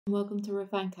Welcome to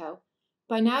Refine Co.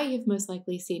 By now, you've most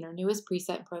likely seen our newest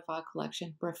preset and profile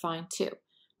collection, Refine 2.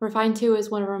 Refine 2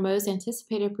 is one of our most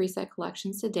anticipated preset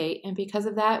collections to date, and because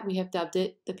of that, we have dubbed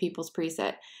it the People's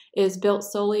Preset. It is built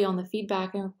solely on the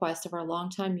feedback and request of our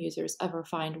longtime users of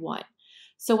Refine 1.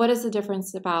 So, what is the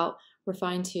difference about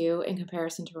Refine 2 in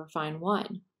comparison to Refine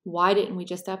 1? Why didn't we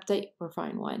just update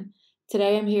Refine 1?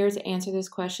 Today, I'm here to answer those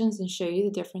questions and show you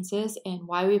the differences and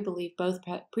why we believe both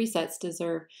presets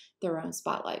deserve their own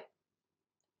spotlight.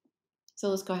 So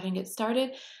let's go ahead and get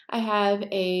started. I have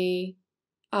a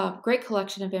great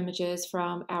collection of images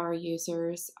from our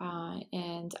users,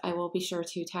 and I will be sure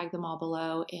to tag them all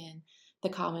below in the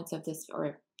comments of this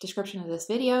or description of this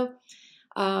video.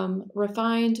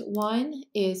 Refined 1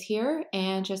 is here,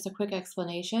 and just a quick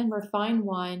explanation. Refined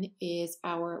 1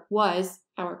 was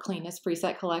our cleanest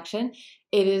preset collection.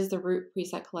 It is the root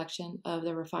preset collection of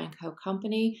the Refine Co.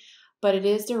 company, but it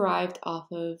is derived off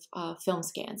of film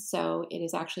scans. So it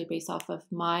is actually based off of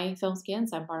my film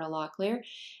scans. I'm Barta Locklear,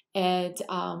 and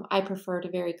I preferred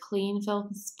a very clean film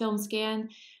scan,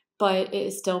 but it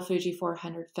is still Fuji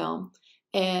 400 film.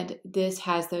 And this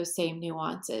has those same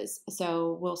nuances.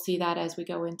 So we'll see that as we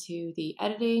go into the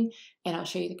editing, and I'll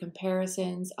show you the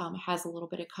comparisons. It has a little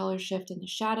bit of color shift in the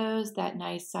shadows, that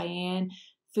nice cyan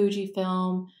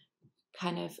Fujifilm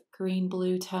kind of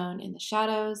green-blue tone in the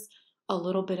shadows, a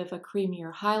little bit of a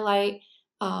creamier highlight,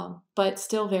 but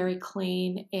still very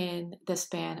clean in the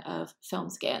span of film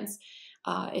scans.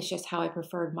 It's just how I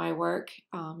preferred my work,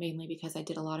 mainly because I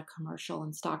did a lot of commercial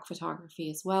and stock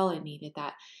photography as well and needed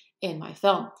that in my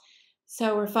film.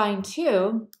 So Refine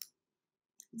 2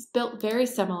 is built very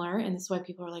similar, and this is why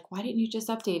people are like, why didn't you just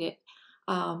update it?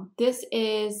 This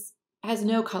has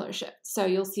no color shift. So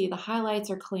you'll see the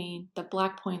highlights are clean, the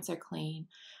black points are clean.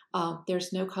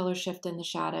 There's no color shift in the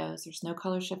shadows. There's no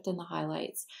color shift in the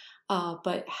highlights,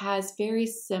 but has very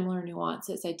similar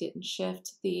nuances. I didn't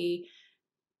shift the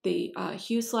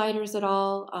hue sliders at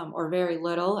all, or very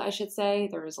little, I should say.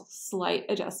 There was slight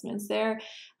adjustments there,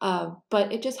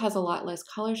 but it just has a lot less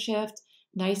color shift.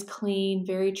 Nice, clean,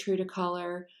 very true to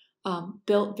color.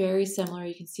 Built very similar.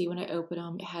 You can see when I open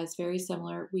them, it has very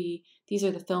similar. These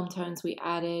are the film tones we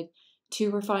added to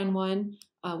Refine 1.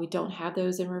 We don't have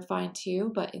those in Refine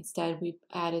 2, but instead we've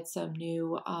added some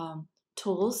new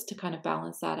tools to kind of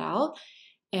balance that out.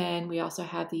 And we also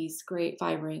have these great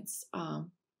vibrance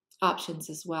options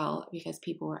as well, because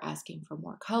people were asking for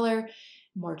more color,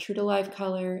 more true to life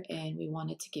color, and we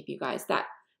wanted to give you guys that.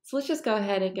 So let's just go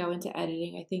ahead and go into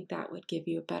editing. I think that would give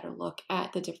you a better look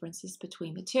at the differences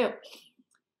between the two.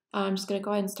 I'm just going to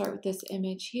go ahead and start with this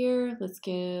image here. Let's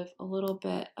give a little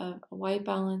bit of a white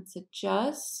balance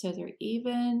adjust so they're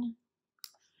even.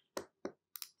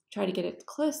 Try to get it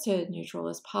close to neutral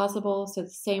as possible. So the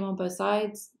same on both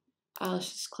sides.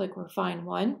 Let's just click Refine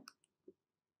 1.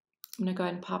 I'm going to go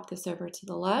ahead and pop this over to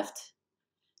the left.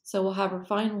 So we'll have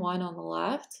Refine 1 on the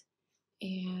left,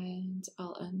 and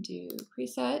I'll undo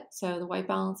preset. So the white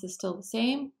balance is still the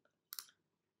same.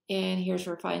 And here's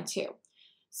Refine 2.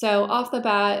 So off the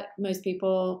bat, most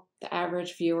people, the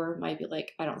average viewer, might be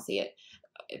like, I don't see it.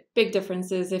 Big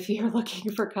differences if you're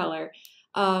looking for color,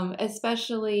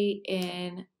 especially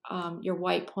in your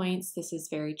white points. This is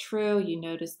very true. You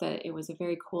notice that it was a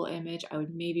very cool image. I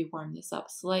would maybe warm this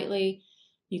up slightly.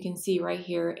 You can see right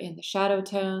here in the shadow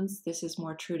tones, this is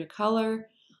more true to color.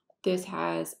 This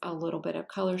has a little bit of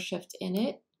color shift in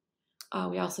it.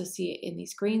 We also see it in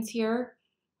these greens here.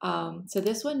 So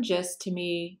this one just, to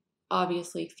me,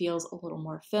 obviously feels a little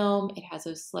more film. It has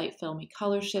those slight filmy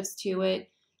color shifts to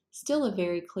it. Still a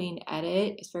very clean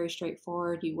edit. It's very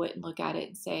straightforward. You wouldn't look at it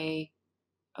and say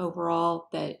overall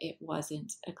that it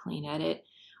wasn't a clean edit.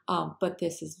 But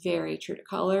this is very true to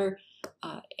color.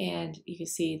 And you can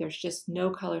see there's just no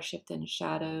color shift in the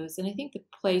shadows. And I think the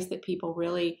place that people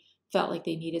really felt like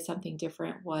they needed something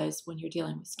different was when you're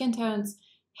dealing with skin tones,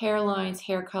 hairlines,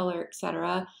 hair color,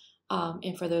 etc.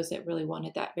 And for those that really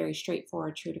wanted that very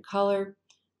straightforward, true to color,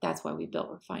 that's why we built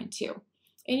Refine 2.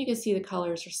 And you can see the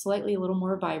colors are slightly a little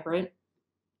more vibrant.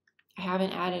 I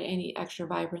haven't added any extra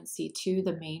vibrancy to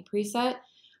the main preset,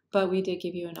 but we did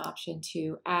give you an option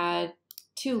to add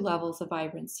 2 levels of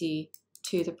vibrancy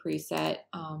to the preset.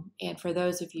 And for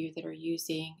those of you that are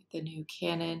using the new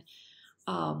Canon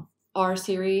R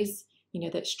series,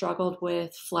 that struggled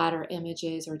with flatter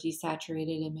images or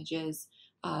desaturated images,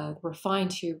 Refine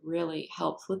 2 really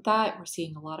helps with that. We're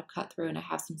seeing a lot of cut through, and I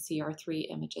have some CR3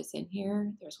 images in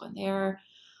here. There's one there.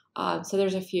 So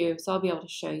there's a few, so I'll be able to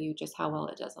show you just how well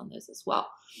it does on those as well.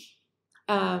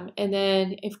 And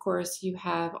then, of course, you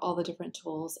have all the different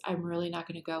tools. I'm really not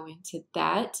going to go into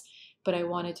that but I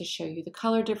wanted to show you the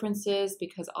color differences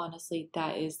because honestly,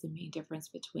 that is the main difference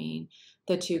between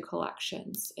the two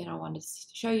collections. And I wanted to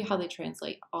show you how they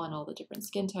translate on all the different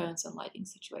skin tones and lighting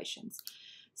situations.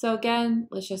 So again,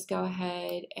 let's just go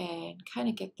ahead and kind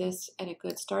of get this at a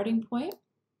good starting point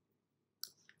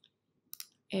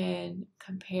and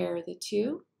compare the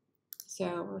two.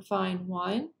 So Refine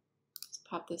 1, let's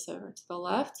pop this over to the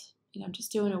left. And I'm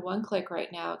just doing a one click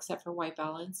right now, except for white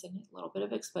balance and a little bit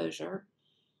of exposure.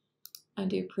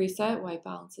 Undo preset, white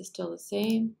balance is still the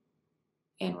same,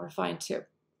 and Refine 2.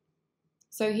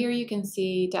 So here you can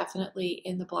see definitely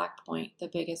in the black point, the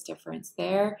biggest difference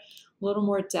there, a little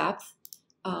more depth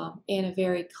and a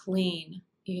very clean.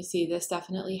 You can see this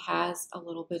definitely has a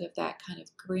little bit of that kind of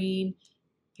green.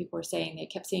 People were saying they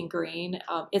kept seeing green.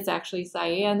 It's actually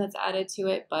cyan that's added to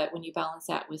it, but when you balance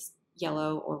that with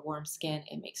yellow or warm skin,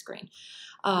 it makes green.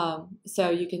 So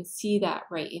you can see that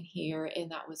right in here, and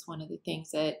that was one of the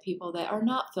things that people that are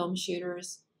not film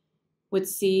shooters would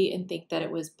see and think that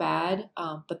it was bad,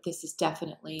 but this is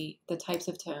definitely the types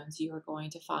of tones you are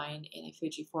going to find in a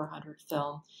Fuji 400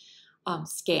 film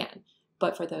scan.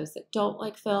 But for those that don't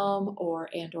like film or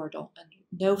don't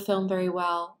know film very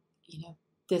well, you know,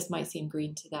 this might seem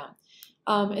green to them.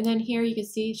 And then here you can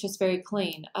see it's just very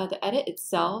clean. The edit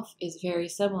itself is very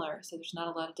similar, so there's not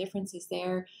a lot of differences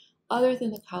there other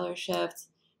than the color shift.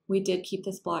 We did keep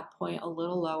this black point a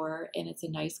little lower, and it's a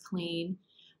nice clean.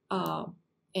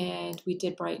 And we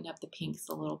did brighten up the pinks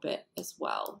a little bit as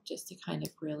well, just to kind of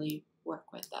really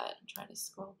work with that. I'm trying to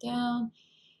scroll down.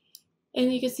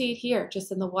 And you can see it here,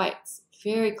 just in the whites.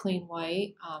 Very clean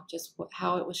white, just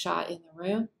how it was shot in the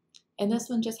room. And this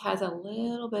one just has a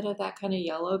little bit of that kind of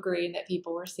yellow-green that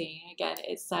people were seeing. Again,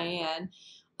 it's cyan,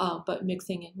 but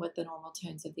mixing in with the normal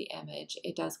tones of the image,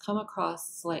 it does come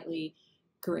across slightly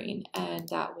green. And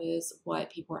that was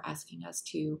what people were asking us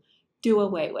to do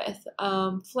away with.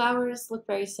 Flowers look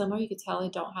very similar. You can tell I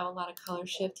don't have a lot of color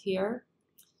shift here.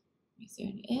 Let me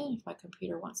zoom in if my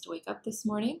computer wants to wake up this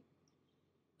morning.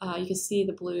 You can see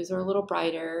the blues are a little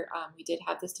brighter. We did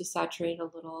have this desaturated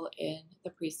a little in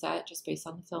the preset just based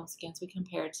on the film scans we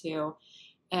compared to.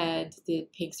 And the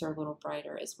pinks are a little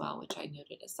brighter as well, which I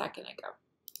noted a second ago.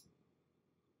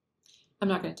 I'm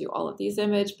not going to do all of these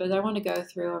images, but I want to go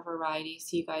through a variety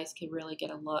so you guys can really get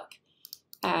a look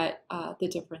at the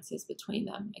differences between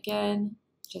them. Again,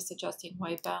 just adjusting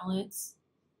white balance.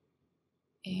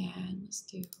 And let's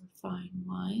do Refine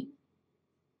 1.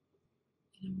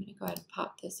 And I'm going to go ahead and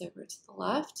pop this over to the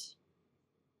left.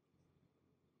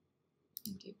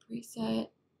 And do preset.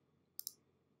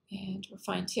 And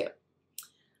Refine 2.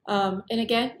 And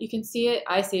again, you can see it.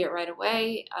 I see it right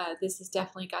away. This has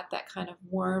definitely got that kind of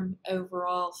warm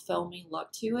overall filmy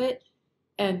look to it.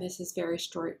 And this is very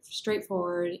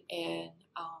straightforward and,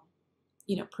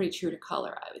 you know, pretty true to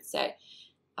color, I would say.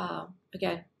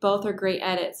 Again, both are great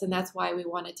edits, and that's why we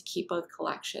wanted to keep both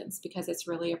collections, because it's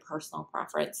really a personal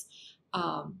preference.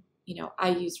 You know, I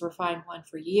used Refine 1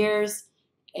 for years,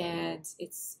 and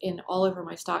it's in all over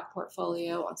my stock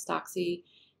portfolio on Stocksy.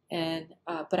 And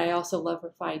but I also love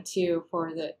Refine 2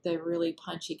 for the really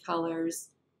punchy colors.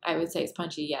 I would say it's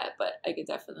punchy yet, but I could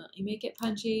definitely make it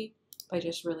punchy by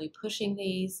just really pushing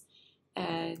these.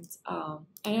 And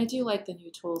I do like the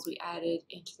new tools we added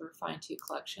into the Refine 2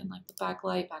 collection, like the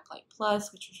Backlight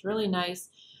Plus, which was really nice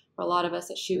for a lot of us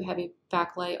that shoot heavy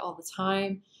backlight all the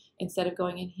time. Instead of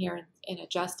going in here and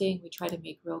adjusting, we try to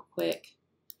make real quick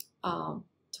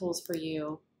tools for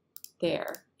you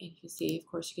there. And you can see, of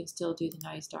course, you can still do the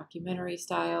nice documentary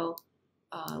style,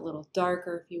 a little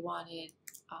darker if you wanted,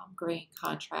 gray and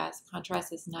contrast.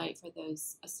 Contrast is nice for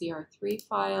those CR3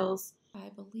 files. I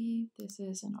believe this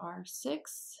is an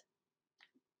R6.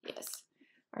 Yes,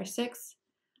 R6.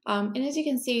 And as you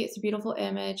can see, it's a beautiful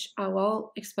image,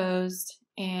 well exposed,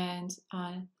 and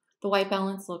the white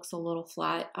balance looks a little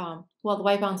flat. Well, the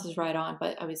white balance is right on,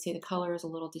 but I would say the color is a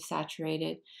little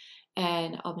desaturated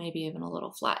and maybe even a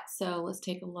little flat. So let's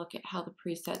take a look at how the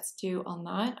presets do on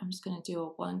that. I'm just going to do a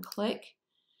one click.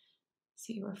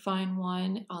 See, Refine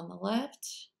 1 on the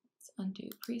left. Let's undo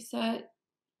preset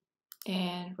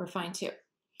and Refine 2.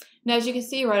 Now, as you can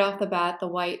see right off the bat, the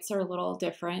whites are a little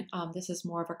different. This is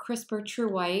more of a crisper,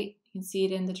 true white. You can see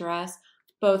it in the dress.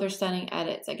 Both are stunning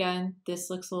edits. Again,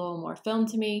 this looks a little more film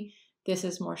to me. This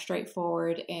is more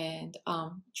straightforward and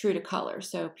true to color.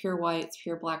 So pure whites,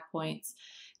 pure black points.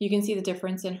 You can see the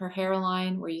difference in her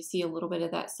hairline where you see a little bit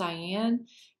of that cyan,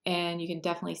 and you can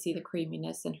definitely see the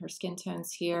creaminess in her skin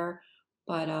tones here.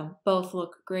 But both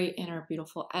look great and are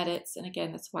beautiful edits. And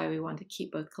again, that's why we wanted to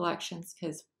keep both collections,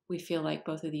 because we feel like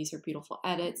both of these are beautiful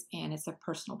edits and it's a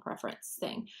personal preference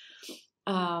thing.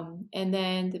 And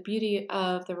then the beauty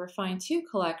of the Refine 2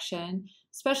 collection,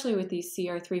 especially with these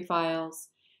CR3 files,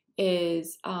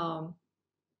 is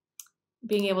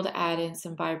being able to add in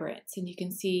some vibrance. And you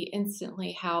can see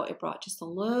instantly how it brought just a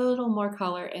little more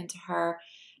color into her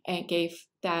and gave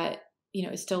that,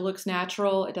 it still looks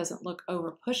natural. It doesn't look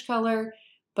over push color,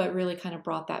 but really kind of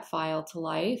brought that file to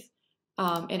life.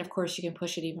 And of course, you can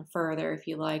push it even further if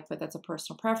you like, but that's a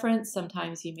personal preference.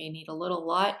 Sometimes you may need a little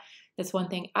lot. That's one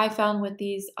thing I found with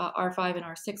these R5 and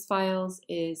R6 files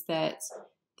is that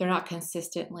they're not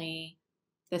consistently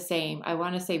the same. I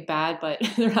want to say bad, but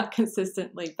they're not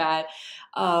consistently bad.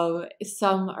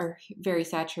 Some are very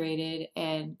saturated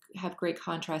and have great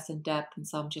contrast and depth, and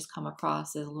some just come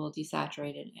across as a little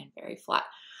desaturated and very flat.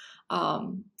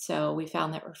 So we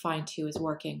found that Refine 2 is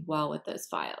working well with those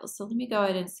files. So let me go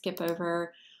ahead and skip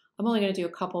over. I'm only going to do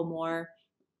a couple more,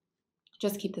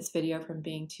 just keep this video from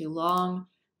being too long.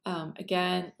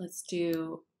 Again, let's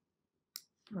do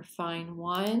Refine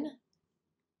 1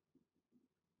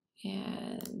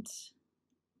 and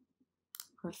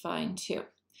Refine 2.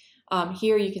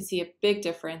 Here you can see a big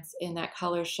difference in that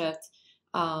color shift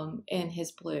in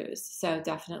his blues. So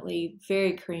definitely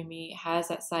very creamy, has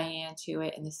that cyan to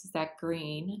it, and this is that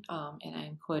green, and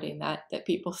I'm quoting that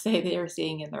people say they are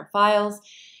seeing in their files.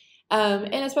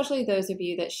 And especially those of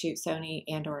you that shoot Sony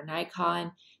and or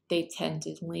Nikon, they tend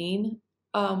to lean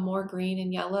more green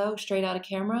and yellow straight out of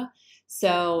camera.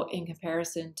 So in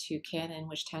comparison to Canon,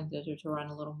 which tended to run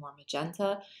a little more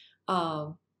magenta,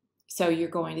 so you're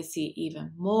going to see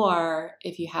even more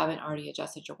if you haven't already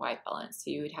adjusted your white balance.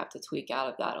 So you would have to tweak out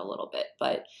of that a little bit.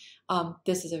 But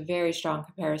this is a very strong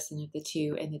comparison of the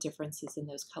two and the differences in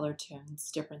those color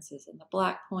tones, differences in the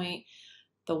black point,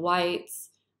 the whites,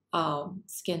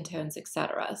 skin tones,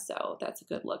 etc. So that's a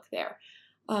good look there.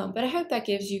 But I hope that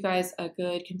gives you guys a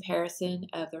good comparison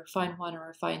of the Refine 1 and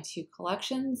Refine 2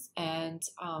 collections, and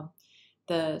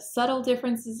the subtle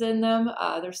differences in them.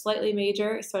 They're slightly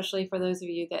major, especially for those of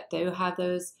you that do have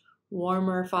those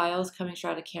warmer files coming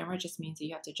straight out of camera. It just means that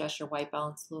you have to adjust your white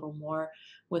balance a little more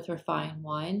with Refine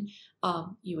 1.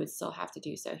 You would still have to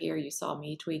do so here. You saw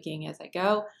me tweaking as I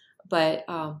go, but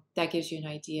that gives you an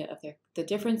idea of the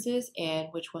differences and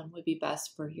which one would be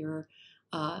best for your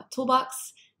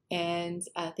toolbox. And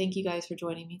thank you guys for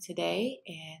joining me today,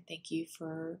 and thank you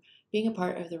for being a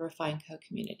part of the Refine Co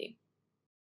community.